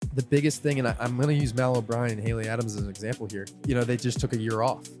the biggest thing, and I'm going to use Mal O'Brien and Haley Adams as an example here. You know, they just took a year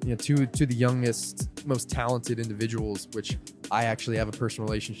off. You know, two the youngest, most talented individuals, which I actually have a personal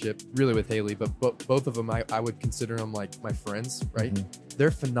relationship really with Haley, but both of them, I would consider them like my friends, right? They're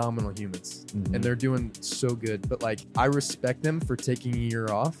phenomenal humans and they're doing so good. But like, I respect them for taking a year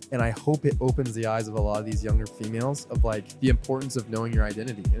off, and I hope it opens the eyes of a lot of these younger females of like the importance of knowing your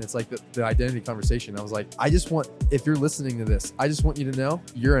identity. And it's like the identity conversation. I was like, I just want, if you're listening to this, I just want you to know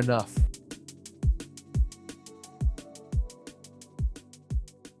you're enough.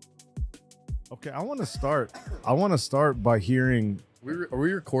 Okay, I want to start by hearing. Are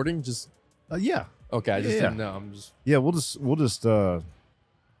we recording? Just yeah. Okay, I just didn't know. I'm just We'll just.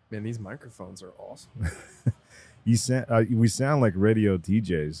 Man, these microphones are awesome. We sound like radio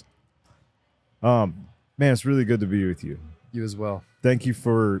DJs. Man, it's really good to be with you. You as well. Thank you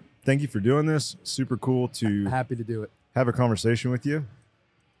for doing this. Super cool to happy to do it. Have a conversation with you.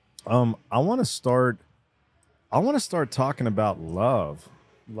 I want to start talking about love.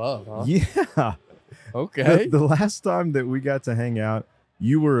 Love, huh? Yeah. Okay. The last time that we got to hang out,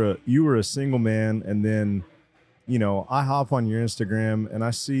 you were a single man, and then, you know, I hop on your Instagram and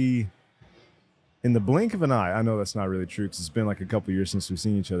I see, in the blink of an eye, I know that's not really true because it's been like a couple years since we've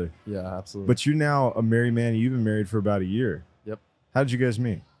seen each other. Yeah, absolutely. But you're now a married man. You've been married for about a year. Yep. How did you guys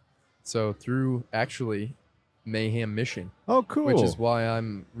meet? So through actually Mayhem Mission. Oh, cool. Which is why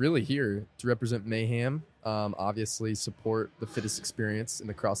I'm really here to represent Mayhem. Obviously support the fittest experience in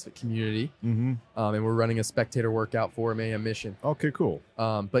the CrossFit community. And we're running a spectator workout for Mayhem Mission. Okay, cool.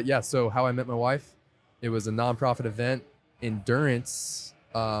 But yeah, so how I met my wife, it was a nonprofit event, endurance,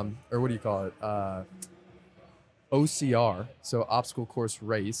 or what do you call it? OCR, so obstacle course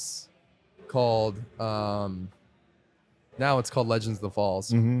race, called, now it's called Legends of the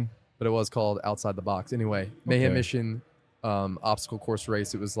Falls, but it was called Outside the Box. Anyway, Mayhem Mission obstacle course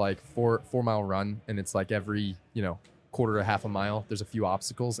race. It was like 4 mile run, and it's like every, you know, quarter to half a mile, there's a few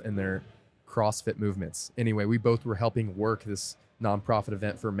obstacles, and they're CrossFit movements. Anyway, we both were helping work this nonprofit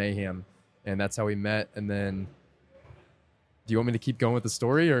event for Mayhem, and that's how we met. And then, do you want me to keep going with the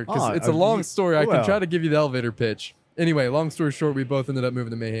story, or because it's a long story? I can try to give you the elevator pitch. Anyway, long story short, we both ended up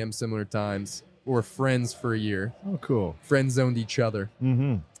moving to Mayhem similar times. We were friends for a year. Oh, cool. Friend zoned each other.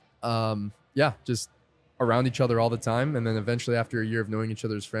 Yeah, just around each other all the time. And then eventually, after a year of knowing each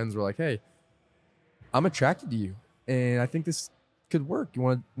other's friends, we're like, hey, I'm attracted to you, and I think this could work. You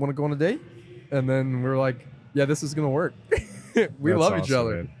want to go on a date? And then we're like, yeah, this is gonna work. We love each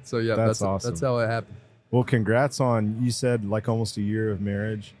other. Man. So yeah, that's awesome. That's how it happened. Well, congrats on, you said like almost a year of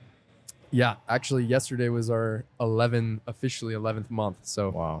marriage. Yeah, actually yesterday was our officially 11th month. So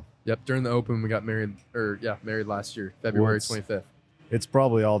wow. Yep, during the Open we got married, married last year, February 25th. It's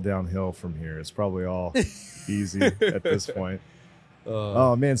probably all downhill from here. It's probably all easy at this point.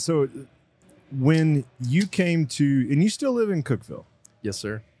 Oh man, so when you came to, and you still live in Cookeville? Yes,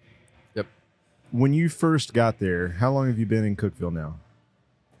 sir. Yep. When you first got there, how long have you been in Cookeville now?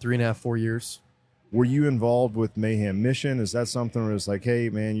 3.5, 4 years. Were you involved with Mayhem Mission? Is that something where it's like, hey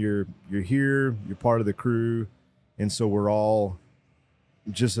man, you're here, you're part of the crew, and so we're all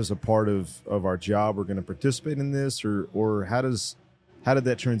just as a part of our job, we're going to participate in this, or how did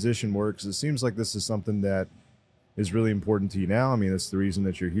that transition work? Because it seems like this is something that is really important to you now. I mean, that's the reason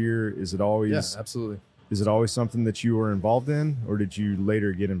that you're here. Is it always? Yeah, absolutely. Is it always something that you were involved in, or did you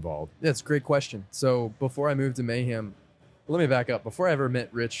later get involved? That's a great question. So before I moved to Mayhem, let me back up. Before I ever met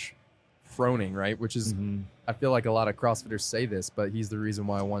Rich Froning, right, which is, I feel like a lot of CrossFitters say this, but he's the reason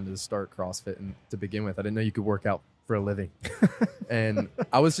why I wanted to start CrossFit and to begin with. I didn't know you could work out for a living. And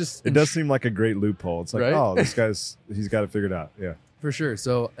I was just... It does seem like a great loophole. It's like, right? Oh, he's got it figured out. Yeah. For sure.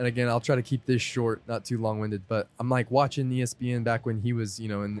 So, and again, I'll try to keep this short, not too long-winded, but I'm like watching ESPN back when he was, you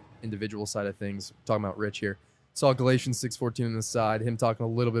know, in the individual side of things, talking about Rich here. Saw Galatians 6:14 on the side, him talking a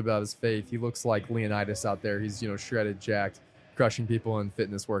little bit about his faith. He looks like Leonidas out there. He's, you know, shredded, jacked, crushing people in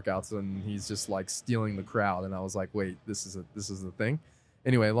fitness workouts, and he's just like stealing the crowd. And I was like, wait, this is the thing.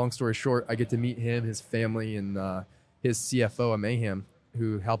 Anyway, long story short, I get to meet him, his family, and his CFO at Mayhem,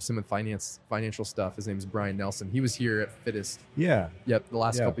 who helps him with financial stuff. His name is Brian Nelson. He was here at Fittest. Yeah. Yep. The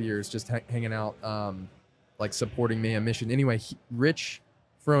last couple of years, just hanging out, like supporting Mayhem Mission. Anyway, Rich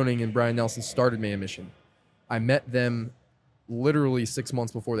Froning and Brian Nelson started Mayhem Mission. I met them literally 6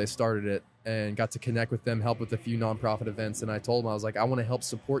 months before they started it and got to connect with them, help with a few nonprofit events. And I told them, I was like, I want to help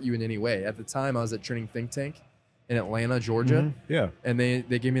support you in any way. At the time, I was at Training Think Tank in Atlanta, Georgia. Yeah. And they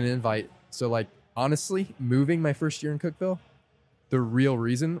gave me an invite. So like, honestly, moving my first year in Cookeville, the real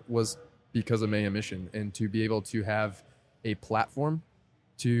reason was because of Mayhem Mission and to be able to have a platform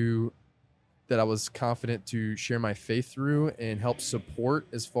that I was confident to share my faith through and help support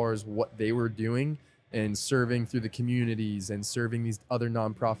as far as what they were doing and serving through the communities and serving these other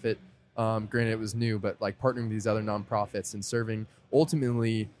nonprofit. Granted, it was new, but like partnering with these other nonprofits and serving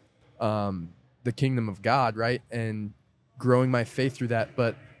ultimately the kingdom of God, right? And growing my faith through that.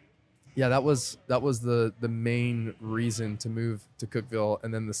 But yeah, that was the main reason to move to Cookeville.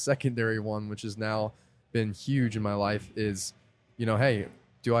 And then the secondary one, which has now been huge in my life, is, hey,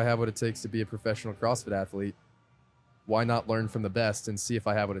 do I have what it takes to be a professional CrossFit athlete? Why not learn from the best and see if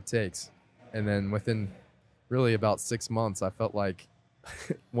I have what it takes? And then within really about 6 months, I felt like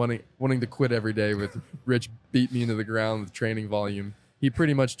wanting to quit every day with Rich beat me into the ground with training volume. He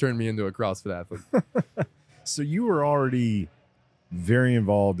pretty much turned me into a CrossFit athlete. So you were already very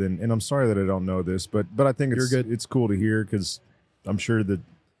involved in, and I'm sorry that I don't know this, but I think it's cool to hear, because I'm sure that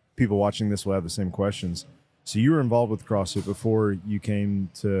people watching this will have the same questions. So you were involved with CrossFit before you came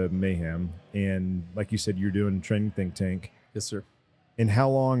to Mayhem, and like you said, you're doing Training Think Tank. Yes, sir. And how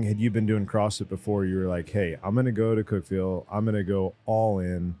long had you been doing CrossFit before you were like, hey, I'm going to go to Cookeville, I'm going to go all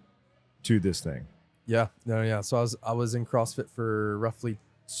in to this thing? Yeah. So I was in CrossFit for roughly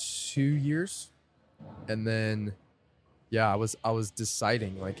 2 years. And then, I was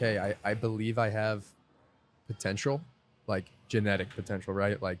deciding like, hey, I believe I have potential, like genetic potential,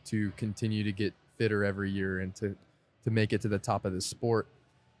 right? Like to continue to get fitter every year and to make it to the top of the sport.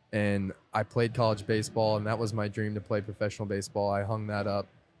 And I played college baseball, and that was my dream, to play professional baseball. I hung that up,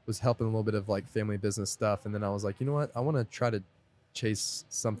 was helping a little bit of like family business stuff. And then I was like, you know what? I want to try to chase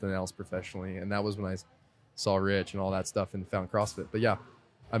something else professionally. And that was when I saw Rich and all that stuff and found CrossFit. But yeah,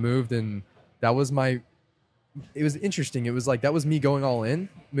 I moved, and that was it was interesting. It was like, that was me going all in,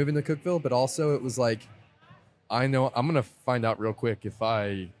 moving to Cookeville. But also it was like, I know I'm going to find out real quick if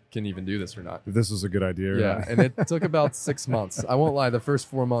I can even do this or not. If this was a good idea. Yeah. Right? And it took about 6 months. I won't lie. The first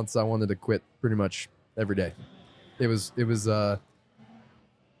 4 months I wanted to quit pretty much every day. It was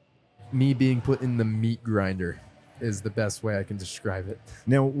me being put in the meat grinder is the best way I can describe it.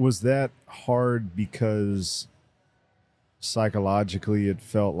 Now, was that hard because psychologically it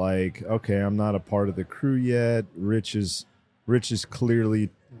felt like, okay, I'm not a part of the crew yet. Rich is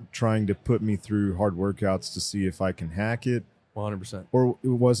clearly trying to put me through hard workouts to see if I can hack it. 100%. Or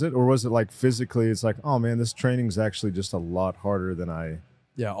was it like physically, it's like, oh man, this training's actually just a lot harder than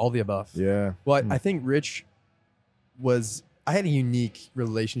Yeah, all the above. Yeah. Well, I think Rich I had a unique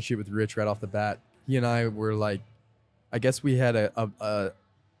relationship with Rich right off the bat. He and I were like, I guess we had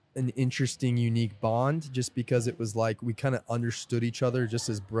an interesting, unique bond, just because it was like we kind of understood each other just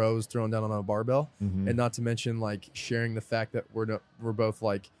as bros throwing down on a barbell. Mm-hmm. And not to mention like sharing the fact that we're both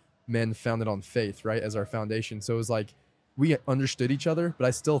like men founded on faith, right, as our foundation. So it was like we understood each other, but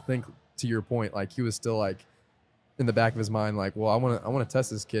I still think, to your point, like he was still like in the back of his mind, like, well, I want to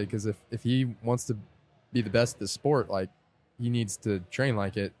test this kid, because if he wants to be the best at the sport, like he needs to train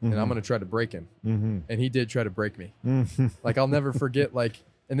like it, and I'm going to try to break him. Mm-hmm. And he did try to break me. Mm-hmm. Like I'll never forget, like,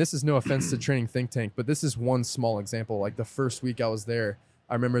 and this is no offense to Training Think Tank, but this is one small example. Like the first week I was there,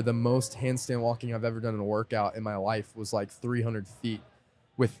 I remember the most handstand walking I've ever done in a workout in my life was like 300 feet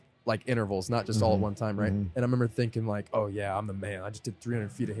with like intervals, not just all at one time, right? Mm-hmm. And I remember thinking like, oh yeah, I'm the man. I just did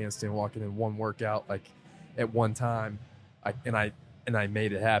 300 feet of handstand walking in one workout, like at one time. I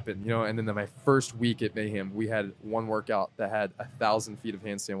made it happen, and then my first week at Mayhem, we had one workout that had 1,000 feet of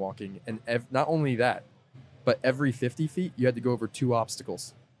handstand walking. And not only that, but every 50 feet, you had to go over 2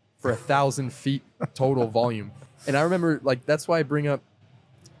 obstacles for 1,000 feet total volume. And I remember, like, that's why I bring up,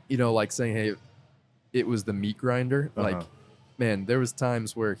 like saying, hey, it was the meat grinder. Uh-huh. Like, man, there was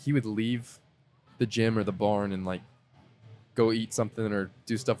times where he would leave the gym or the barn and like go eat something or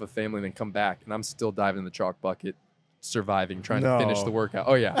do stuff with family and then come back. And I'm still diving in the chalk bucket, surviving, trying to finish the workout.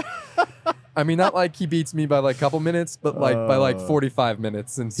 Oh yeah. I mean, not like he beats me by like a couple minutes, but like by like 45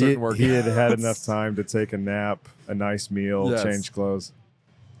 minutes in certain workouts. He had enough time to take a nap, a nice meal, change clothes.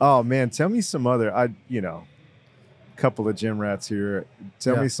 Oh man, tell me some other, couple of gym rats here.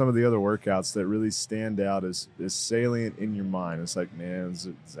 Tell me some of the other workouts that really stand out as salient in your mind. It's like, man,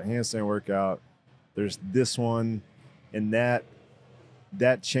 it's a handstand workout. There's this one, and that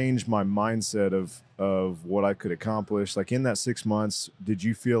changed my mindset of what I could accomplish. Like in that 6 months, did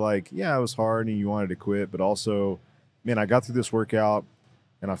you feel like, yeah, it was hard and you wanted to quit, but also, man, I got through this workout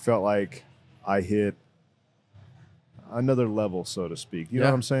and I felt like I hit another level, so to speak. You know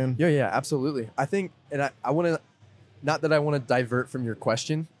what I'm saying? Yeah, absolutely. I think, and I want to, not that I want to divert from your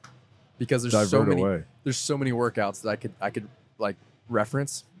question, because there's so many workouts that I could like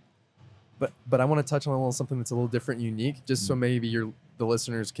reference, but I want to touch on something that's a little different and unique, just so maybe the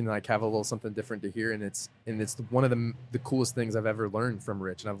listeners can like have a little something different to hear, and it's one of the coolest things I've ever learned from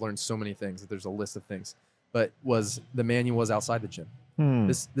Rich, and I've learned so many things. There's a list of things, but was the man he was outside the gym.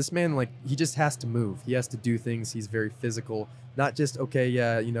 This man, like, he just has to move. He has to do things. He's very physical, not just okay,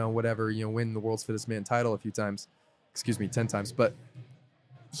 yeah, whatever, win the world's fittest man title a few times, 10 times, but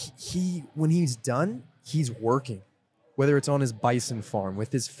he when he's done, he's working. Whether it's on his bison farm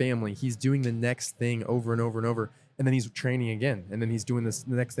with his family, he's doing the next thing over and over and over. And then he's training again. And then he's doing the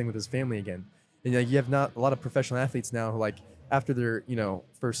next thing with his family again. And you have not a lot of professional athletes now who, like, after their,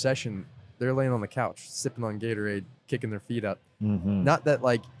 first session, they're laying on the couch, sipping on Gatorade, kicking their feet up. Mm-hmm. Not that,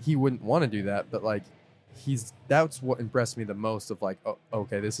 like, he wouldn't want to do that, but, like, that's what impressed me the most of, like, oh,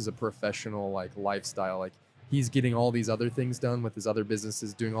 okay, this is a professional, like, lifestyle. Like, he's getting all these other things done with his other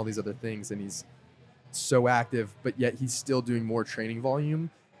businesses, doing all these other things, and he's so active, but yet he's still doing more training volume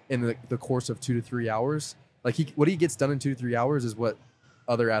in the course of 2 to 3 hours. Like, what he gets done in 2 to 3 hours is what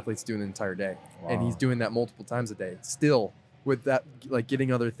other athletes do in an entire day. Wow. And he's doing that multiple times a day still, with that, like,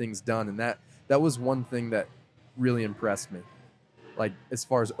 getting other things done. And that was one thing that really impressed me. Like, as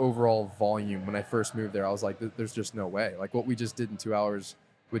far as overall volume, when I first moved there, I was like, there's just no way. Like, what we just did in 2 hours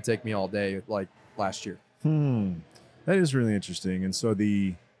would take me all day, like last year. That is really interesting. And so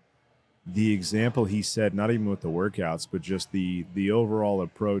the example he said, not even with the workouts, but just the overall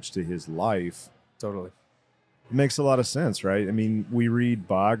approach to his life. Totally. It makes a lot of sense, right? I mean, we read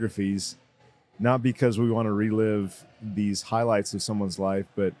biographies not because we want to relive these highlights of someone's life,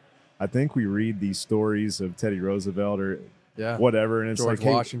 but I think we read these stories of Teddy Roosevelt or whatever, and it's George like,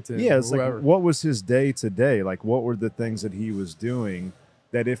 Washington, hey, it's whoever. Like, what was his day to day? Like, what were the things that he was doing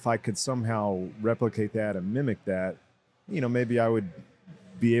that if I could somehow replicate that and mimic that, maybe I would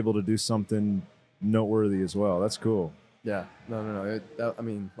be able to do something noteworthy as well. That's cool. Yeah. No. I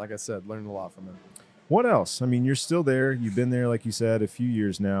mean, like I said, learned a lot from him. What else? I mean, you're still there. You've been there, like you said, a few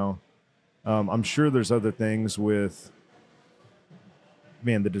years now. I'm sure there's other things with,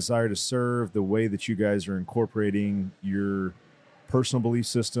 man, the desire to serve, the way that you guys are incorporating your personal belief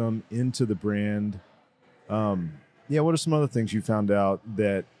system into the brand. What are some other things you found out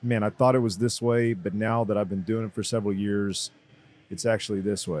that, man, I thought it was this way, but now that I've been doing it for several years, it's actually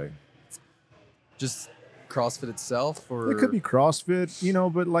this way? Just CrossFit itself, or it could be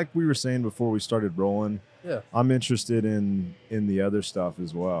CrossFit, but like we were saying before we started rolling, I'm interested in the other stuff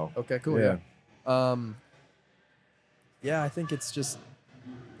as well. Okay, cool. Yeah. I think it's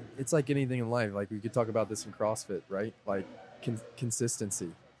like anything in life. Like, we could talk about this in CrossFit, right? Like,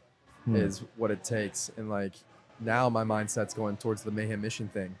 consistency is what it takes. And, like, now my mindset's going towards the Mayhem Mission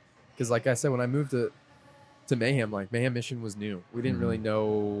thing. Because, like I said, when I moved to Mayhem, like, Mayhem Mission was new. We didn't really know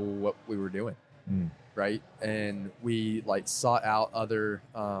what we were doing, right? And we, like, sought out other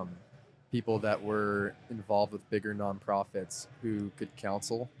people that were involved with bigger nonprofits who could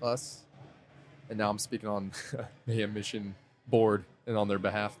counsel us. And now I'm speaking on Mayhem Mission board and on their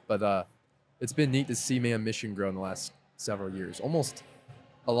behalf. But it's been neat to see Mayhem Mission grow in the last several years, almost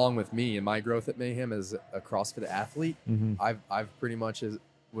along with me and my growth at Mayhem as a CrossFit athlete. I've pretty much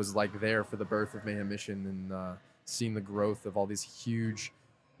was like there for the birth of Mayhem Mission, and seeing the growth of all these huge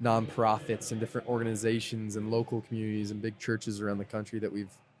nonprofits and different organizations and local communities and big churches around the country that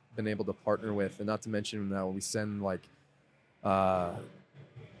we've been able to partner with. And not to mention now we send, like,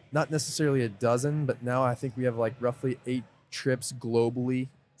 not necessarily a dozen, but now I think we have, like, roughly 8 trips globally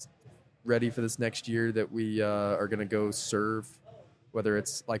ready for this next year that we are going to go serve. Whether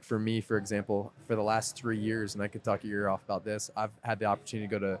it's, like, for me, for example, for the last 3 years, and I could talk a year off about this, I've had the opportunity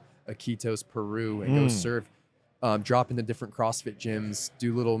to go to Iquitos, Peru, and go serve, drop into different CrossFit gyms,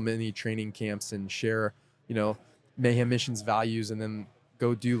 do little mini training camps, and share, Mayhem Mission's values, and then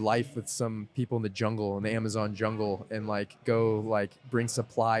go do life with some people in the jungle, in the Amazon jungle, and, like, go, like, bring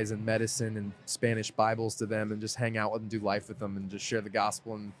supplies and medicine and Spanish Bibles to them, and just hang out with them, do life with them, and just share the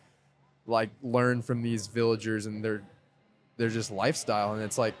gospel, and, like, learn from these villagers and their just lifestyle. And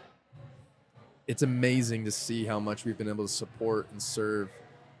it's like, it's amazing to see how much we've been able to support and serve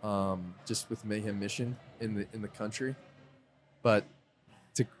just with Mayhem Mission in the country. But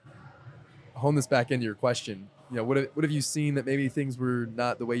to hone this back into your question, what have you seen that maybe things were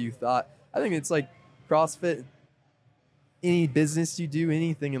not the way you thought? I think it's like CrossFit, any business you do,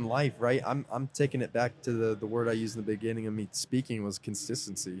 anything in life, right? I'm taking it back to the word I used in the beginning of me speaking was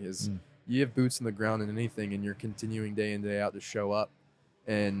consistency. You have boots in the ground in anything, and you're continuing day in, day out to show up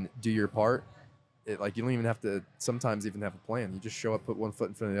and do your part. Like, you don't even have to sometimes even have a plan. You just show up, put one foot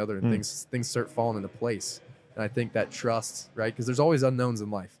in front of the other, and things start falling into place. And I think that trust, right? Because there's always unknowns in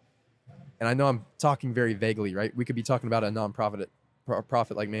life. And I know I'm talking very vaguely, right? We could be talking about a nonprofit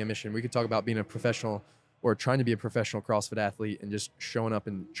profit like Mayhem Mission. We could talk about being a professional or trying to be a professional CrossFit athlete and just showing up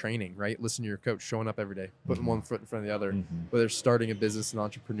and training, right? Listen to your coach, showing up every day, putting one foot in front of the other, whether it's starting a business, an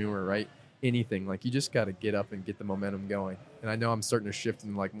entrepreneur, right? Anything. Like, you just got to get up and get the momentum going. And I know I'm starting to shift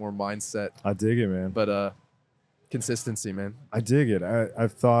in like more mindset. I dig it, man. But consistency, man. I dig it. I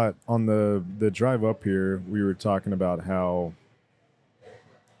thought on the drive up here, we were talking about how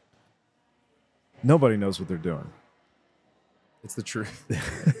nobody knows what they're doing. It's the truth.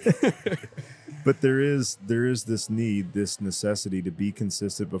 But there is this need, this necessity to be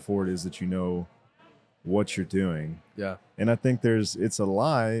consistent before it is that you know what you're doing. Yeah. And I think it's a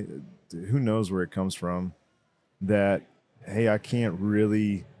lie, who knows where it comes from, that, hey, I can't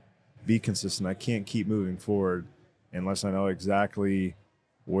really be consistent. I can't keep moving forward unless I know exactly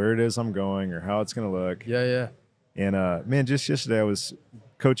where it is I'm going or how it's going to look. Yeah, yeah. And, man, just yesterday I was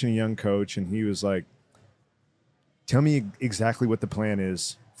coaching a young coach, and he was like, tell me exactly what the plan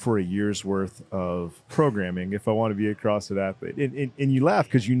is for a year's worth of programming if I want to be a CrossFit athlete. And you laugh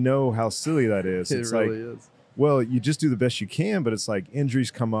because you know how silly that is. It's really like, is. Well, you just do the best you can, but it's like injuries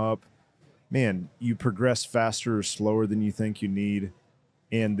come up. Man, you progress faster or slower than you think you need.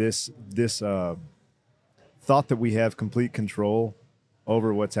 And this thought that we have complete control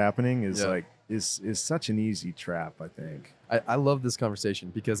over what's happening is is such an easy trap, I think. I love this conversation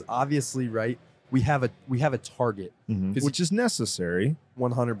because obviously, right, we have a target, which is necessary.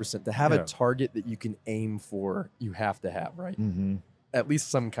 100%. To have a target that you can aim for, you have to have, right? At least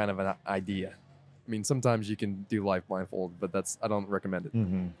some kind of an idea. I mean, sometimes you can do life blindfold, but I don't recommend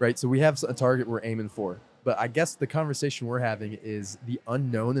it, right? So we have a target we're aiming for. But I guess the conversation we're having is the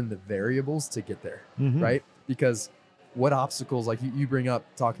unknown and the variables to get there, right? Because what obstacles, like you bring up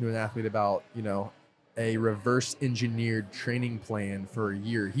talking to an athlete about, you know, a reverse engineered training plan for a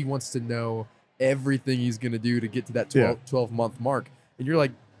year. He wants to know everything he's going to do to get to that 12-month mark. And you're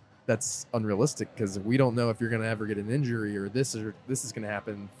like, that's unrealistic because we don't know if you're going to ever get an injury or this is going to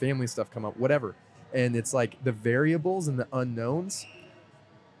happen, family stuff come up, whatever. And it's like the variables and the unknowns,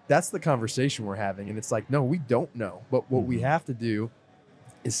 that's the conversation we're having. And it's like, no, we don't know. But what we have to do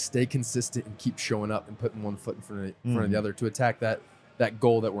is stay consistent and keep showing up and putting one foot in front of the other to attack that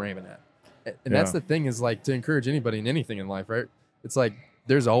goal that we're aiming at. And that's the thing, is like to encourage anybody in anything in life, right? It's like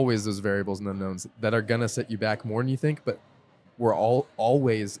there's always those variables and unknowns that are going to set you back more than you think. But we're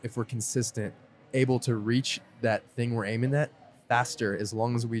always, if we're consistent, able to reach that thing we're aiming at faster, as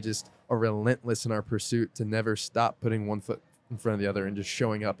long as we just are relentless in our pursuit to never stop putting one foot in front of the other and just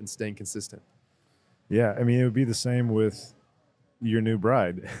showing up and staying consistent. Yeah. I mean, it would be the same with your new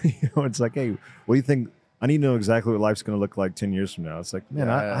bride. You know, it's like, hey, what do you think? I need to know exactly what life's going to look like 10 years from now. It's like, man,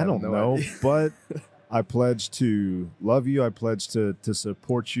 I don't know, but I pledge to love you. I pledge to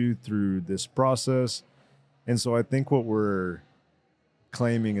support you through this process. And so I think what we're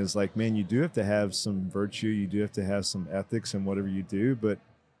claiming is like, man, you do have to have some virtue. You do have to have some ethics in whatever you do. But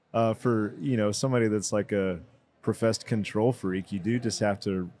for, you know, somebody that's like a professed control freak, you do just have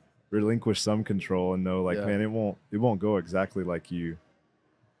to relinquish some control and know, like, man, it won't go exactly like you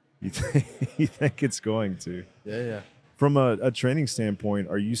think it's going to. Yeah. From a training standpoint,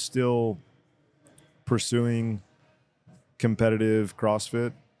 are you still pursuing competitive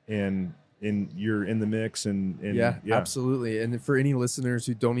CrossFit and you're in the mix and yeah, absolutely. And for any listeners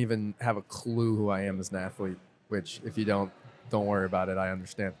who don't even have a clue who I am as an athlete, which if you don't worry about it, I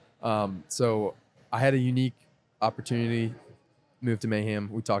understand. So I had a unique opportunity, moved to Mayhem.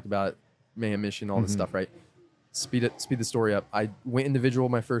 We talked about Mayhem mission, all this stuff, right? Speed the story up. I went individual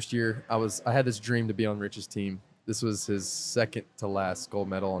my first year. I had this dream to be on Rich's team. This was his second to last gold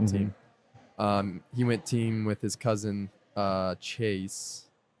medal on team. He went team with his cousin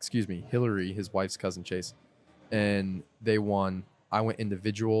Hillary, his wife's cousin Chase, and they won. I went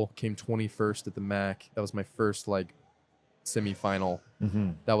individual, came 21st at the MAC. That was my first like semifinal.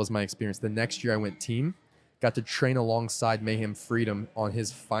 That was my experience. The next year I went team, got to train alongside Mayhem Freedom on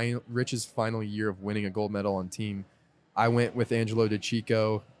Rich's final year of winning a gold medal on team. I went with Angelo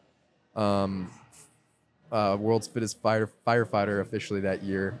DeChico, world's fittest firefighter officially that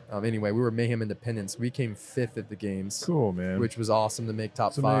year. Anyway, we were Mayhem Independents. We came 5th at the games. Cool, man. Which was awesome to make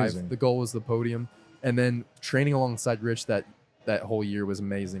top 5. Amazing. The goal was the podium. And then training alongside Rich that whole year was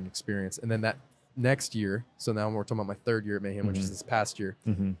amazing experience. And then that next year, so now we're talking about my third year at Mayhem, which is this past year,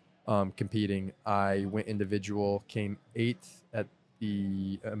 competing. I went individual, came 8th at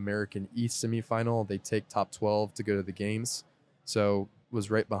the American East semifinal. They take top 12 to go to the games. So was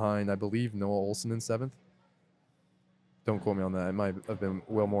right behind, I believe, Noah Olson in 7th. Don't quote me on that. It might have been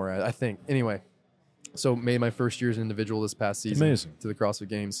Will Moore, I think. Anyway, so made my first year as an individual this past season to the CrossFit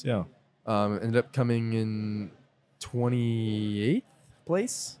Games. Yeah. Ended up coming in 28th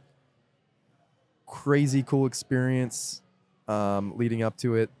place. crazy cool experience leading up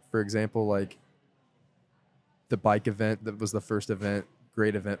to it. For example, like the bike event that was the first event,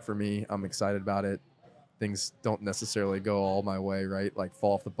 great event for me. I'm excited about it. Things don't necessarily go all my way, right? Like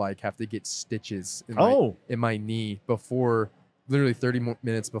fall off the bike, have to get stitches in my knee before literally 30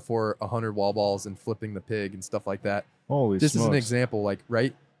 minutes before 100 wall balls and flipping the pig and stuff like that. Holy This smokes. is an example, like,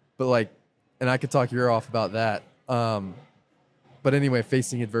 right? But like, and I could talk your ear off about that. But anyway,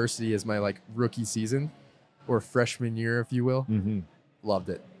 facing adversity is my like rookie season or freshman year, if you will. Mm-hmm. Loved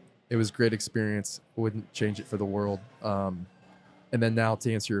it. It was a great experience. Wouldn't change it for the world. And then now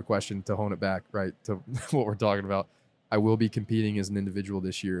to answer your question, to hone it back, right, to what we're talking about, I will be competing as an individual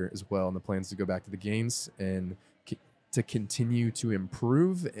this year as well. And the plans to go back to the games and to continue to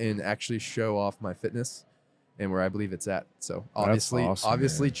improve and actually show off my fitness and where I believe it's at. So obviously,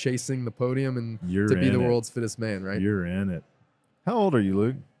 awesome, chasing the podium and You're to be the in it. world's fittest man, right? You're in it. How old are you,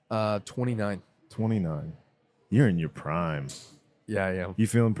 Luke? 29. 29. You're in your prime. Yeah, I am. You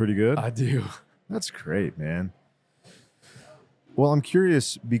feeling pretty good? I do. That's great, man. Well, I'm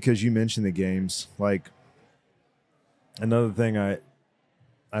curious because you mentioned the games. Like, another thing I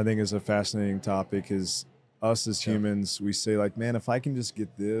think is a fascinating topic is us as humans. We say, like, man, if I can just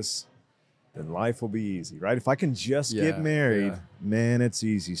get this, then life will be easy, right? If I can just get married, man, it's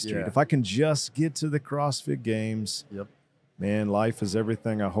easy street. Yeah. If I can just get to the CrossFit Games, man, life is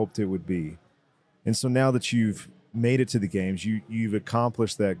everything I hoped it would be. And so now that you've made it to the games, you've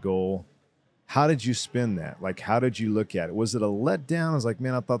accomplished that goal. How did you spend that? Like, how did you look at it? Was it a letdown? I was like,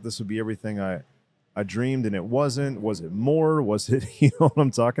 man, I thought this would be everything I dreamed and it wasn't. Was it more? Was it, you know what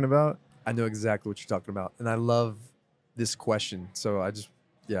I'm talking about? I know exactly what you're talking about. And I love this question. So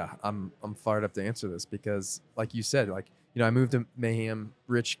I'm fired up to answer this because like you said, like, you know, I moved to Mayhem,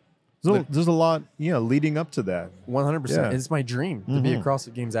 Rich. There's a lot, leading up to that. 100%. Yeah. It's my dream to be a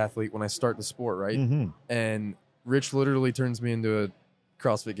CrossFit Games athlete when I start the sport, right? And Rich literally turns me into a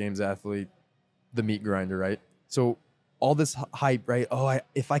CrossFit Games athlete, the meat grinder, right? So all this hype, right? Oh,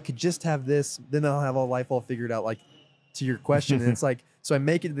 if I could just have this, then I'll have life all figured out. Like, to your question, and it's like, so I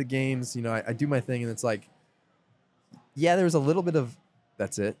make it to the games, you know, I do my thing, and it's like, yeah, there was a little bit of,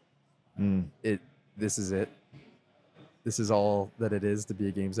 that's it. This is it. This is all that it is to be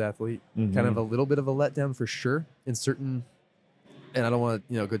a games athlete. Kind of a little bit of a letdown for sure in certain, and I don't want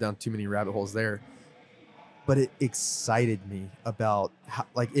to, go down too many rabbit holes there, but it excited me about how,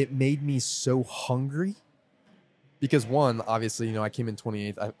 like, it made me so hungry because one, obviously, I came in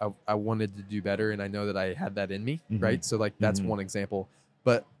 28th. I wanted to do better, and I know that I had that in me, right? So like that's one example,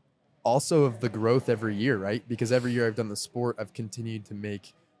 but also of the growth every year, right? Because every year I've done the sport, I've continued to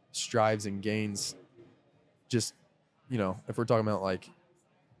make strides and gains. Just, if we're talking about like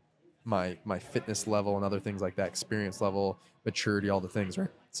my fitness level and other things like that, experience level, maturity, all the things, right?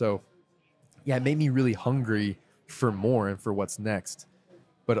 So yeah, it made me really hungry for more and for what's next.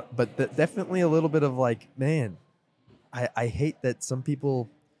 But definitely a little bit of like, man, I hate that some people,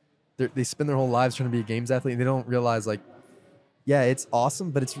 they spend their whole lives trying to be a games athlete and they don't realize, like, yeah, it's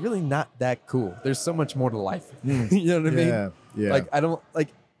awesome, but it's really not that cool. There's so much more to life. You know what I mean? Yeah. Like,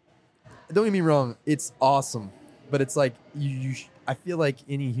 don't get me wrong, it's awesome, but it's like I feel like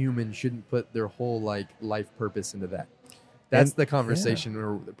any human shouldn't put their whole like life purpose into that. That's the conversation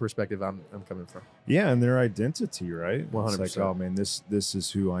or the perspective I'm coming from. Yeah, and their identity, right? 100%. It's like, oh man, this is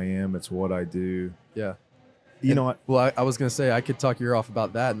who I am. It's what I do. Yeah. You know what? Well, I was gonna say I could talk your ear off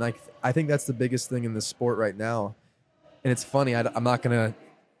about that, and I think that's the biggest thing in this sport right now. And it's funny, I'm not gonna,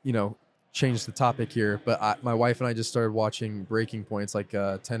 change the topic here, but my wife and I just started watching Breaking Points, like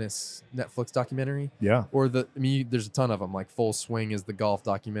a tennis Netflix documentary. Yeah. Or there's a ton of them. Like Full Swing is the golf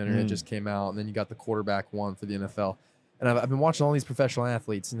documentary that just came out, and then you got the quarterback one for the NFL. And I've been watching all these professional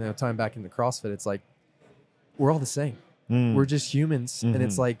athletes, and time back into CrossFit, it's like we're all the same. We're just humans, and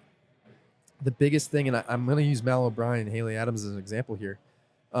it's like the biggest thing. And I'm going to use Mal O'Brien and Haley Adams as an example here.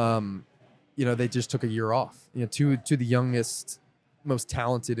 They just took a year off. To the youngest, most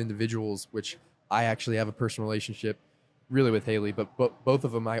talented individuals, which I actually have a personal relationship, really with Haley, but both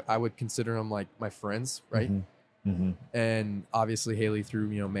of them I would consider them like my friends, right? And obviously Haley through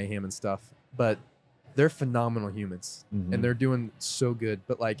Mayhem and stuff, but they're phenomenal humans and they're doing so good.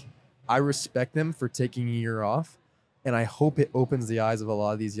 But like, I respect them for taking a year off, and I hope it opens the eyes of a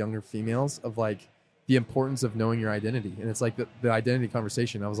lot of these younger females of like the importance of knowing your identity. And it's like the identity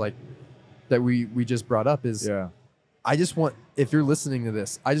conversation I was like that we just brought up is I just want, if you're listening to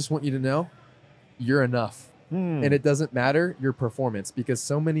this, I just want you to know you're enough. And it doesn't matter your performance, because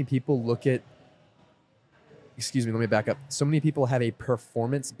so many people let me back up. So many people have a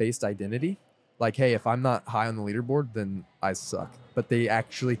performance-based identity. Like, hey, if I'm not high on the leaderboard, then I suck. But they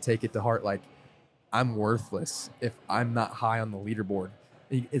actually take it to heart. Like, I'm worthless if I'm not high on the leaderboard.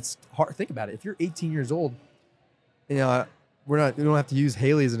 It's hard. Think about it. If you're 18 years old, we don't have to use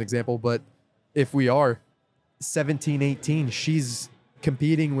Haley as an example, but if we are 17, 18, she's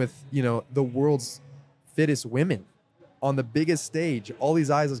competing with, the world's fittest women on the biggest stage, all these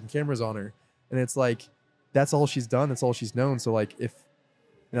eyes and cameras on her. And it's like, that's all she's done. That's all she's known. So like,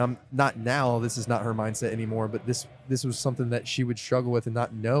 I'm not now, this is not her mindset anymore, but this was something that she would struggle with and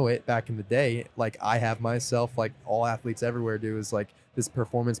not know it back in the day. Like I have myself, like all athletes everywhere do, is like this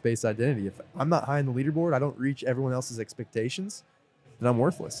performance-based identity. If I'm not high on the leaderboard, I don't reach everyone else's expectations, then I'm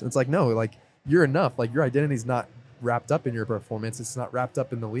worthless. And it's like, no, like you're enough. Like your identity's not wrapped up in your performance. It's not wrapped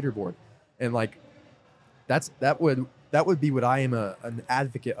up in the leaderboard. And like, that would be what I am an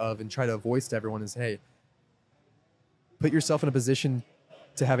advocate of and try to voice to everyone is, hey, put yourself in a position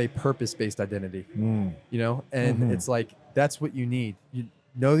to have a purpose-based identity, and it's like, that's what you need. You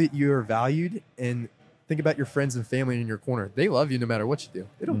know that you are valued, and think about your friends and family in your corner. They love you no matter what you do.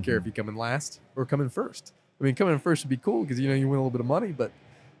 They don't care if you come in last or come in first. I mean, coming in first would be cool because, you win a little bit of money, but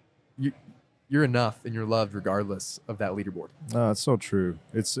you're enough and you're loved regardless of that leaderboard. It's so true.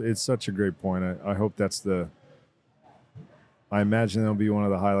 It's such a great point. I hope that's I imagine that'll be one of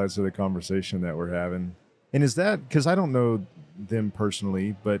the highlights of the conversation that we're having. And is that, because I don't know them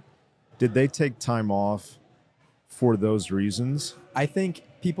personally, but did they take time off for those reasons? I think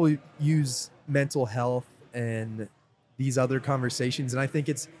people use mental health and these other conversations, and I think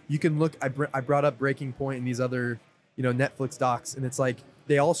you can look, I brought up Breaking Point and these other, Netflix docs, and it's like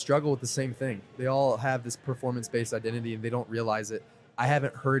they all struggle with the same thing. They all have this performance-based identity and they don't realize it. I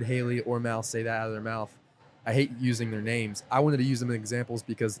haven't heard Haley or Mal say that out of their mouth. I hate using their names. I wanted to use them as examples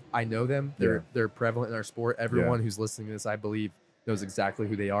because I know them. They're prevalent in our sport. Everyone who's listening to this, I believe, knows exactly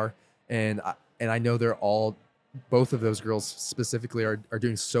who they are. And I know both of those girls specifically are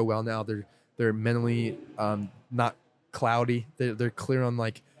doing so well now. They're mentally not cloudy. They're clear on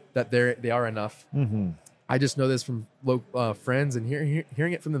like that they are enough. Mm-hmm. I just know this from friends and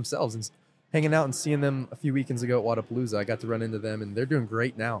hearing it from themselves and hanging out and seeing them a few weekends ago at Wadapalooza. I got to run into them and they're doing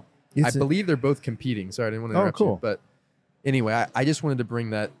great now. I believe they're both competing. Sorry, I didn't want to interrupt you. But anyway, I just wanted to bring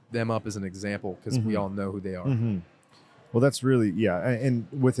them up as an example because we all know who they are. Mm-hmm. Well, that's really, and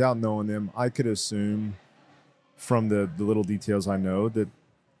without knowing them, I could assume from the little details I know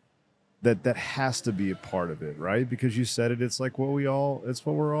that has to be a part of it, right? Because you said it, it's like what we're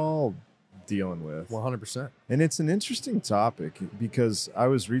all dealing with. 100%. And it's an interesting topic because I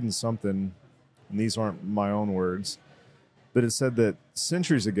was reading something, and these aren't my own words, but it said that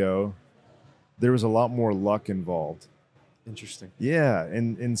centuries ago, there was a lot more luck involved. Interesting. Yeah,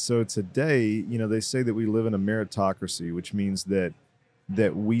 and so today, they say that we live in a meritocracy, which means that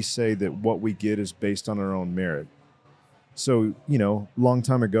we say that what we get is based on our own merit. So, long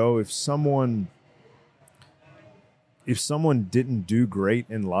time ago, if someone didn't do great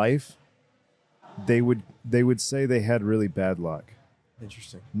in life, they would say they had really bad luck.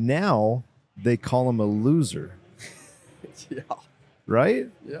 Interesting. Now they call them a loser. Yeah. Right?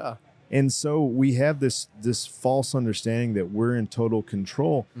 Yeah. And so we have this false understanding that we're in total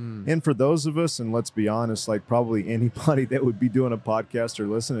control. And for those of us, and let's be honest, like probably anybody that would be doing a podcast or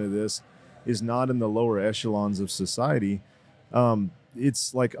listening to this is not in the lower echelons of society.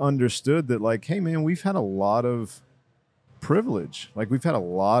 It's like understood that like, hey man, we've had a lot of privilege. Like we've had a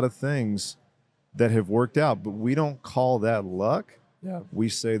lot of things that have worked out, but we don't call that luck. Yeah. We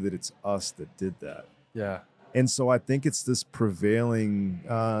say that it's us that did that. Yeah. And so I think it's this prevailing,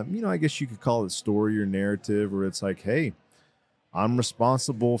 I guess you could call it story or narrative, where it's like, hey, I'm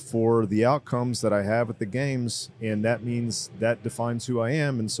responsible for the outcomes that I have at the games, and that means that defines who I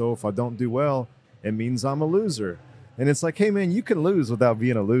am. And so if I don't do well, it means I'm a loser. And it's like, hey, man, you can lose without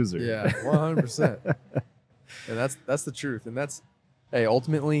being a loser. Yeah, 100%. And that's the truth. And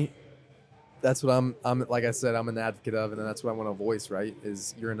ultimately, that's what I'm like I said, I'm an advocate of, and that's what I want to voice, right,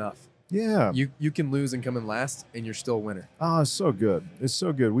 is you're enough. Yeah. You can lose and come in last, and you're still a winner. Oh, it's so good. It's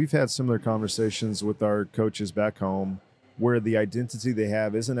so good. We've had similar conversations with our coaches back home where the identity they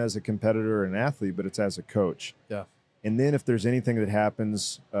have isn't as a competitor or an athlete, but it's as a coach. Yeah. And then if there's anything that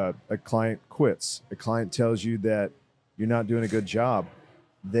happens, a client quits. A client tells you that you're not doing a good job.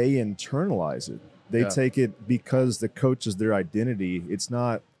 They internalize it. They take it because the coach is their identity. It's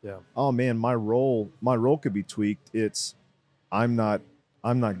not, oh, man, my role could be tweaked. It's I'm not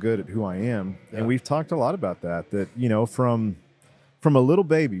good at who I am. Yeah. And we've talked a lot about that, from a little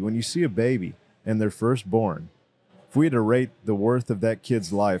baby, when you see a baby and they're first born, if we had to rate the worth of that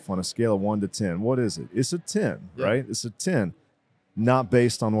kid's life on a scale of 1 to 10, what is it? It's a 10, right? It's a 10, not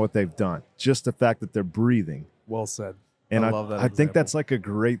based on what they've done, just the fact that they're breathing. Well said. And I love that I think example. that's like a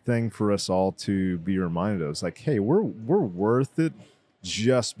great thing for us all to be reminded of. It's like, hey, we're worth it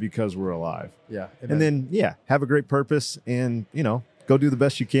just because we're alive. Yeah. Amen. And then, have a great purpose and, go do the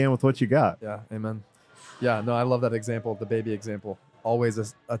best you can with what you got. Yeah. Amen. Yeah. No, I love that example, the baby example. Always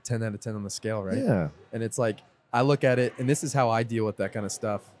a 10 out of 10 on the scale, right? Yeah. And it's like, I look at it, and this is how I deal with that kind of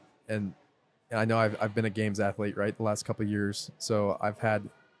stuff. And I know I've been a games athlete, right, the last couple of years. So I've had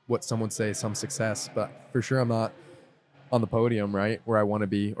what some would say some success, but for sure I'm not on the podium, right, where I want to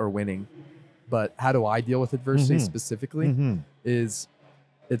be or winning. But how do I deal with adversity specifically is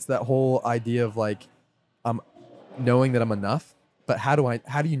it's that whole idea of like, I'm knowing that I'm enough, but how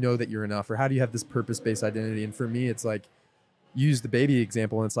do you know that you're enough, or how do you have this purpose-based identity? And for me, it's like, use the baby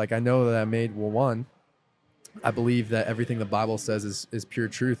example. And it's like, I know that I believe that everything the Bible says is pure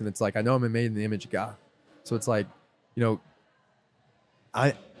truth. And it's like, I know I'm made in the image of God. So it's like,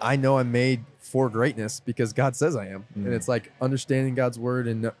 I know I'm made for greatness because God says I am. And it's like understanding God's word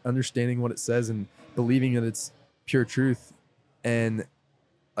and understanding what it says and believing that it's pure truth. And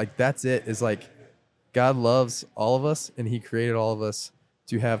like, that's it, is like, God loves all of us, and he created all of us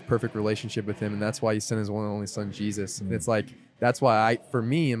to have perfect relationship with him. And that's why he sent his one and only son, Jesus. And it's like, that's why for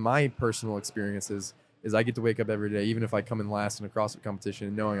me, in my personal experiences, is I get to wake up every day, even if I come in last in a CrossFit competition,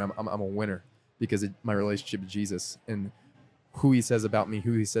 and knowing I'm a winner because of my relationship with Jesus and who he says about me,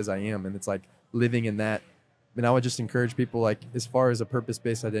 who he says I am. And it's like living in that. And I would just encourage people, like, as far as a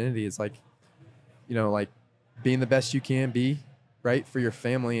purpose-based identity, it's like, like being the best you can be, right, for your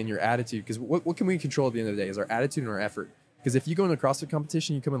family and your attitude. Because what can we control at the end of the day is our attitude and our effort. Because if you go in a CrossFit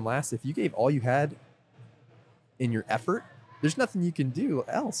competition, you come in last, if you gave all you had in your effort, there's nothing you can do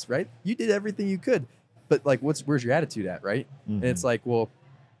else, right? You did everything you could. But like, where's your attitude at, right? And it's like, well,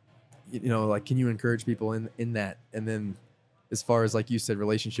 like, can you encourage people in that? And then as far as, like you said,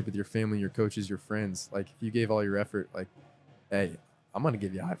 relationship with your family, your coaches, your friends, like, if you gave all your effort, like, hey, I'm going to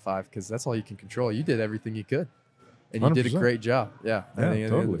give you a hit because that's all you can control. You did everything you could, and you 100%. did a great job. Yeah. I think at the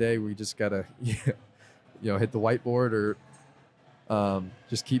end of the day, we just got to, hit the whiteboard, or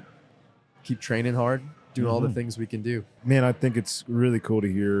just keep training hard, doing all the things we can do. Man, I think it's really cool to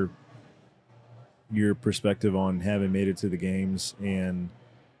hear your perspective on having made it to the games. And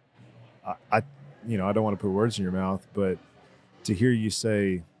I don't want to put words in your mouth, but to hear you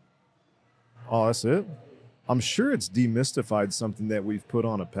say, oh, that's it. I'm sure it's demystified something that we've put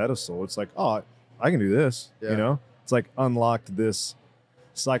on a pedestal. It's like, oh, I can do this. Yeah. It's like unlocked this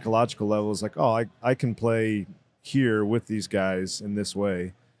psychological level. It's like, oh, I can play here with these guys in this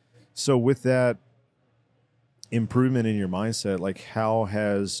way. So with that improvement in your mindset, like, how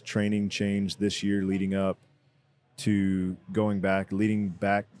has training changed this year leading up to leading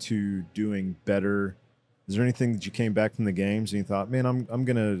back to doing better? Is there anything that you came back from the games and you thought, man, I'm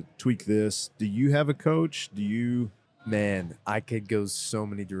going to tweak this? Do you have a coach? Man, I could go so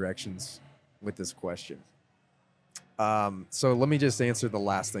many directions with this question. So let me just answer the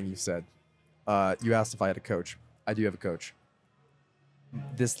last thing you said. You asked if I had a coach. I do have a coach.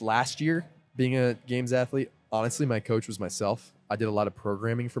 This last year, being a games athlete, honestly, my coach was myself. I did a lot of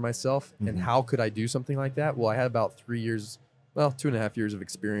programming for myself. And how could I do something like that? Well, I had about 2.5 years of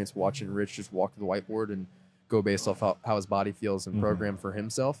experience watching Rich just walk to the whiteboard and go based off how his body feels and program for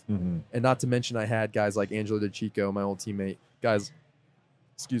himself. And not to mention, I had guys like Angelo DeChico, my old teammate, guys,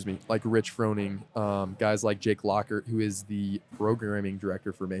 like Rich Froning, guys like Jake Lockhart, who is the programming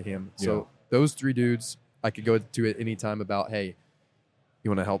director for Mayhem. So those three dudes, I could go to at any time about, hey, you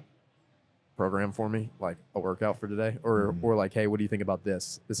want to help program for me, like a workout for today? Or like, hey, what do you think about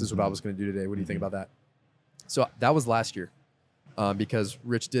this? This is what I was going to do today. What do you think about that? So that was last year, because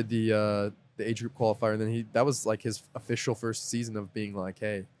Rich did the age group qualifier, and then that was like his official first season of being like,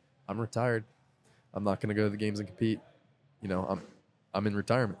 hey, I'm retired. I'm not going to go to the games and compete. I'm in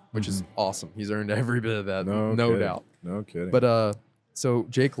retirement, which is awesome. He's earned every bit of that, no doubt. No kidding. But so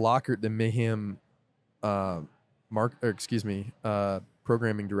Jake Lockhart, the Mayhem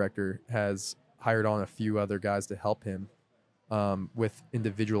programming director, has hired on a few other guys to help him with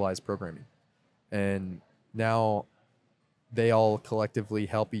individualized programming. And now they all collectively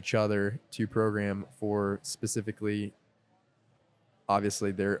help each other to program for specifically,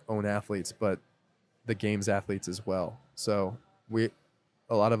 obviously, their own athletes, but the games athletes as well. So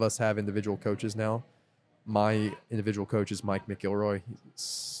a lot of us have individual coaches now. My individual coach is Mike McIlroy. He's a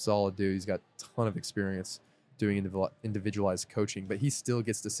solid dude. He's got a ton of experience doing individualized coaching, but he still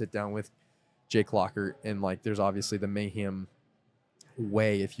gets to sit down with Jake Lockhart, and like, there's obviously the Mayhem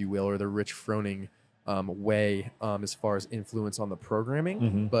way, if you will, or the Rich Froning way, as far as influence on the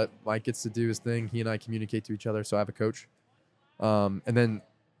programming. But Mike gets to do his thing. He and I communicate to each other. So I have a coach. And then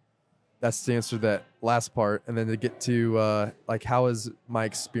that's to answer that last part. And then to get to like, how has my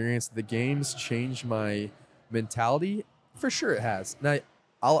experience of the games changed my mentality? For sure it has. Now,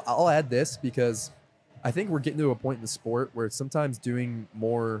 I'll add this because I think we're getting to a point in the sport where sometimes doing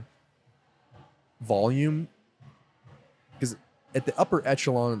more volume, because at the upper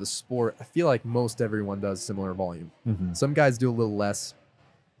echelon of the sport, I feel like most everyone does similar volume. Mm-hmm. Some guys do a little less,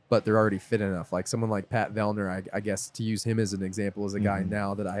 but they're already fit enough. Like someone like Pat Vellner, I guess, to use him as an example, is a guy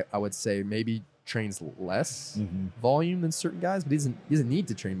now that I would say maybe trains less volume than certain guys, but he doesn't need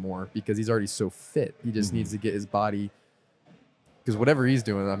to train more because he's already so fit. He just needs to get his body, because whatever he's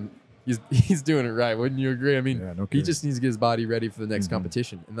doing, he's doing it right. Wouldn't you agree? I mean, he just needs to get his body ready for the next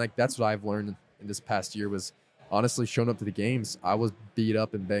competition. And like, that's what I've learned in this past year was honestly showing up to the games. I was beat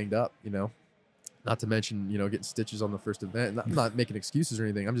up and banged up, you know, not to mention, you know, getting stitches on the first event. I'm not making excuses or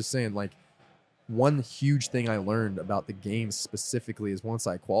anything. I'm just saying, like, one huge thing I learned about the games specifically is once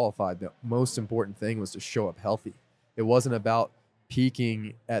I qualified, the most important thing was to show up healthy. It wasn't about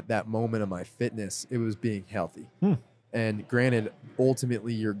peaking at that moment of my fitness. It was being healthy. And granted,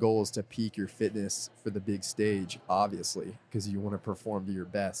 ultimately your goal is to peak your fitness for the big stage, obviously, because you want to perform to your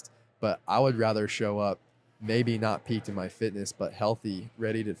best. But I would rather show up maybe not peaked in my fitness, but healthy,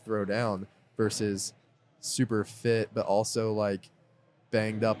 ready to throw down, versus super fit, but also like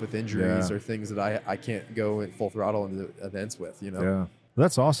banged up with injuries or things that I can't go at full throttle into events with, you know? Yeah.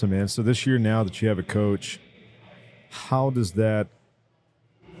 That's awesome, man. So this year, now that you have a coach, how does that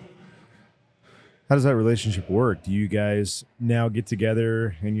relationship work? Do you guys now get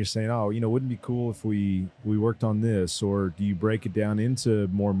together and you're saying, oh, you know, wouldn't it be cool if we worked on this? Or do you break it down into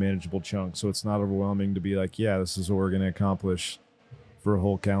more manageable chunks so it's not overwhelming to be like, yeah, this is what we're going to accomplish for a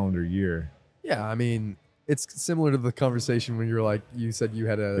whole calendar year? Yeah, I mean, it's similar to the conversation when you're like, you said you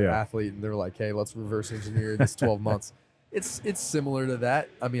had an athlete and they're like, hey, let's reverse engineer this 12 months. It's similar to that.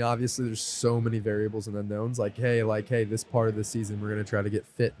 I mean, obviously there's so many variables and unknowns. Like, hey, this part of the season, we're going to try to get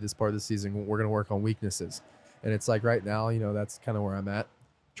fit. This part of the season, we're going to work on weaknesses. And it's like right now, you know, that's kind of where I'm at,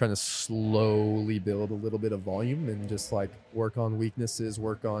 trying to slowly build a little bit of volume and just like work on weaknesses,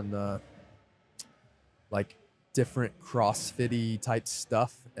 work on like different CrossFit-y type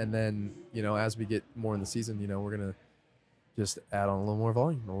stuff. And then, you know, as we get more in the season, you know, we're going to just add on a little more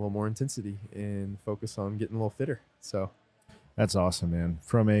volume, a little more intensity, and focus on getting a little fitter. So that's awesome, man.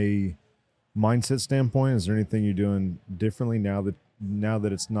 From a mindset standpoint, is there anything you're doing differently now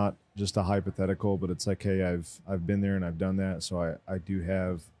that it's not just a hypothetical, but it's like, hey, I've been there and I've done that, so I do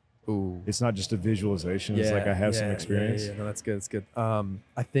have. Ooh, it's not just a visualization. It's like I have some experience. No, that's good. It's good.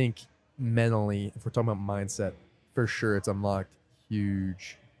 I think mentally, if we're talking about mindset, for sure, it's unlocked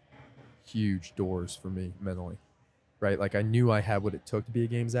huge doors for me mentally. Right, like I knew I had what it took to be a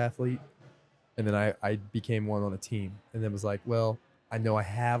games athlete. And then I became one on a team, and then was like, well, I know I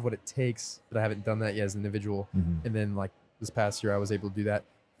have what it takes, but I haven't done that yet as an individual. And then like this past year, I was able to do that.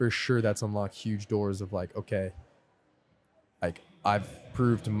 For sure, that's unlocked huge doors of like, okay, like I've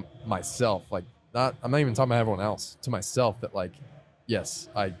proved to myself, like I'm not even talking about everyone else, to myself that like, yes,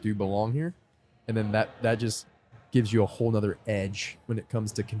 I do belong here. And then that just gives you a whole nother edge when it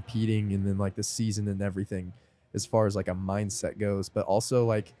comes to competing, and then like the season and everything, as far as like a mindset goes. But also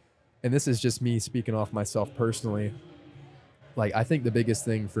like, and this is just me speaking off myself personally, like I think the biggest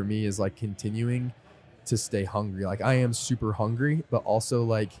thing for me is like continuing to stay hungry. Like I am super hungry, but also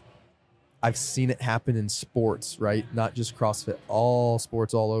like I've seen it happen in sports, right? Not just CrossFit, all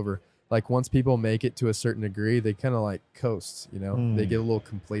sports all over. Like once people make it to a certain degree, they kind of like coast, you know, they get a little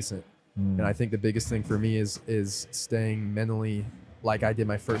complacent. And I think the biggest thing for me is staying mentally like I did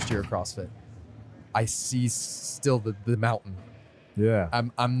my first year of CrossFit. I see still the mountain. Yeah.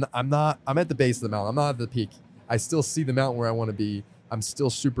 I'm at the base of the mountain. I'm not at the peak. I still see the mountain where I want to be. I'm still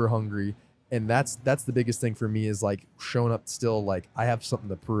super hungry. And that's the biggest thing for me, is like showing up still like I have something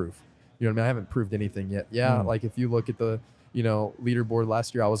to prove. You know what I mean? I haven't proved anything yet. Yeah. Like if you look at the, you know, leaderboard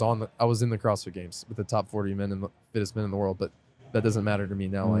last year, I was in the CrossFit Games with the top 40 men and the fittest men in the world, but that doesn't matter to me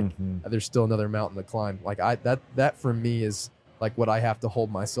now. Like there's still another mountain to climb. Like that for me is like what I have to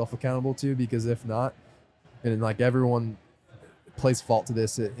hold myself accountable to, because if not, and like everyone plays fault to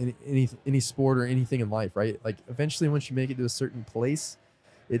this in any sport or anything in life, right? Like eventually once you make it to a certain place,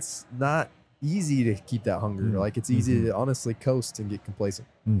 it's not easy to keep that hunger. Like it's easy to honestly coast and get complacent.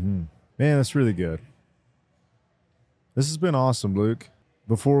 Man, that's really good. This has been awesome, Luke.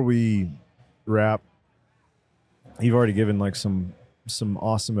 Before we wrap, you've already given like some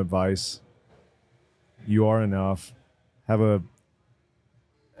awesome advice. You are enough. Have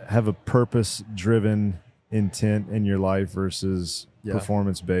a purpose-driven intent in your life versus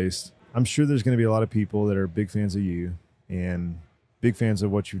performance-based. I'm sure there's going to be a lot of people that are big fans of you, and big fans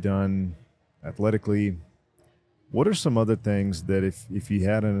of what you've done athletically. What are some other things that if you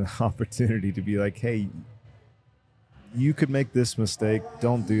had an opportunity to be like, hey, you could make this mistake,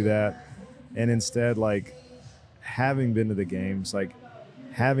 don't do that, and instead, like, having been to the games, like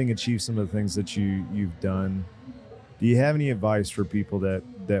having achieved some of the things that you've done, do you have any advice for people that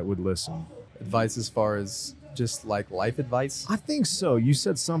would listen? Advice as far as just like life advice? I think so. You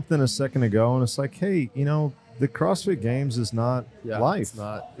said something a second ago, and it's like, hey, the CrossFit Games is not life. It's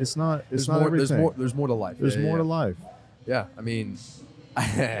not. It's not more, everything. There's more to life. There's more to life. Yeah, I mean,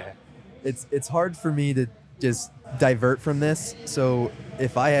 it's hard for me to just divert from this. So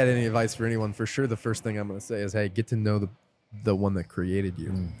if I had any advice for anyone, for sure, the first thing I'm going to say is, hey, get to know the one that created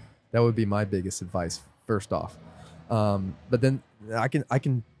you. That would be my biggest advice. First off, but then I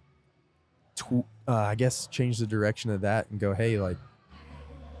can I guess change the direction of that and go, hey, like,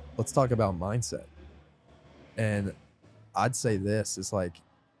 let's talk about mindset. And I'd say this is like,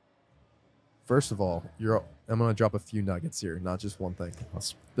 first of all, I'm going to drop a few nuggets here, not just one thing.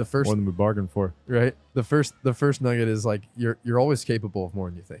 That's the first more than we bargained for. Right. The first nugget is like, you're always capable of more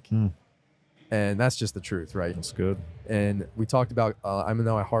than you think. And that's just the truth, right? That's good. And we talked about, I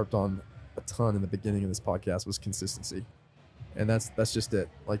know I harped on a ton in the beginning of this podcast, was consistency. And that's just it.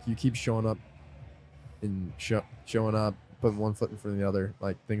 Like, you keep showing up and showing up, putting one foot in front of the other,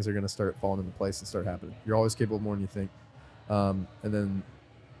 like, things are going to start falling into place and start happening. You're always capable of more than you think. And then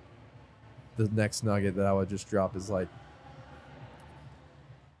the next nugget that I would just drop is like,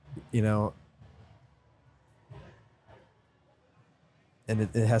 and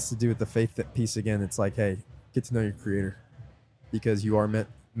it has to do with the faith piece again. It's like, hey, get to know your creator, because you are meant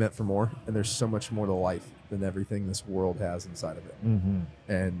for more, and there's so much more to life than everything this world has inside of it.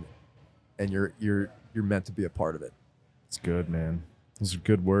 And you're meant to be a part of it. It's good, man. Those are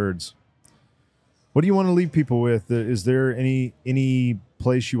good words. What do you want to leave people with? Is there any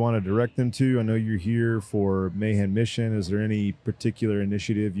place you want to direct them to? I know you're here for Mayhem Mission. Is there any particular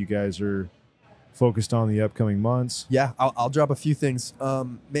initiative you guys are focused on the upcoming months? Yeah, I'll drop a few things.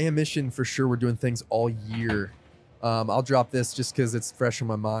 Mayhem Mission, for sure, we're doing things all year. I'll drop this just because it's fresh in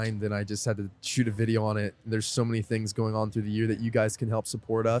my mind, and I just had to shoot a video on it. There's so many things going on through the year that you guys can help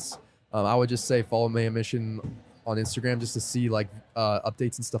support us. I would just say follow Mayhem Mission on Instagram just to see like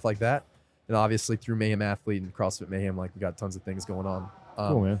updates and stuff like that. And obviously through Mayhem Athlete and CrossFit Mayhem, like, we got tons of things going on.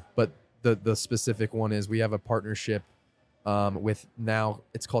 Cool, man. But the specific one is we have a partnership with, now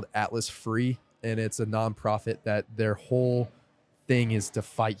it's called Atlas Free, and it's a nonprofit that their whole thing is to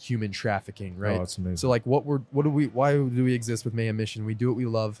fight human trafficking, right? Oh, that's amazing. So like, why do we exist with Mayhem Mission? We do what we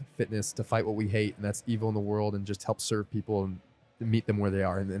love, fitness, to fight what we hate, and that's evil in the world, and just help serve people and meet them where they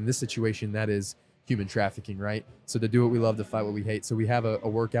are. And in this situation, that is human trafficking, right? So to do what we love, to fight what we hate. So we have a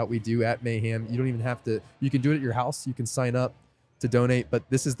workout we do at Mayhem. You don't even have to, you can do it at your house. You can sign up to donate. But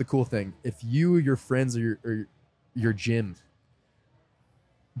this is the cool thing. If you, your friends, or your gym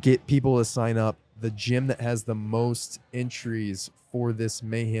get people to sign up, the gym that has the most entries for this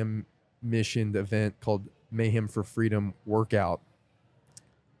Mayhem Mission event called Mayhem for Freedom workout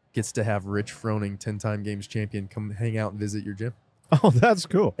gets to have Rich Froning, 10-time games champion, come hang out and visit your gym. Oh, that's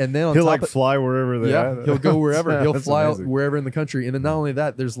cool. And then he'll like fly wherever they are. He'll go wherever. He'll fly amazing. wherever in the country. And then not only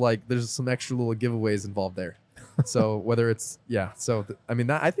that, there's some extra little giveaways involved there. So whether it's,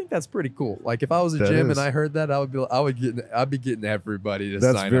 I think that's pretty cool. Like, if I was a gym and I heard that, I'd be getting everybody to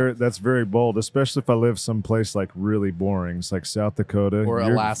sign up. That's very bold, especially if I live someplace like really boring. It's like South Dakota or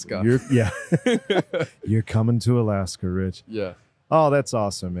Alaska. You're coming to Alaska, Rich. Yeah. Oh, that's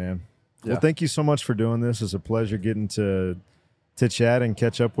awesome, man. Yeah. Well, thank you so much for doing this. It's a pleasure getting to chat and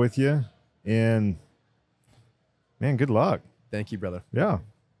catch up with you. And man, good luck. Thank you, brother. Yeah.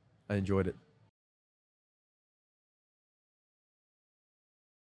 I enjoyed it.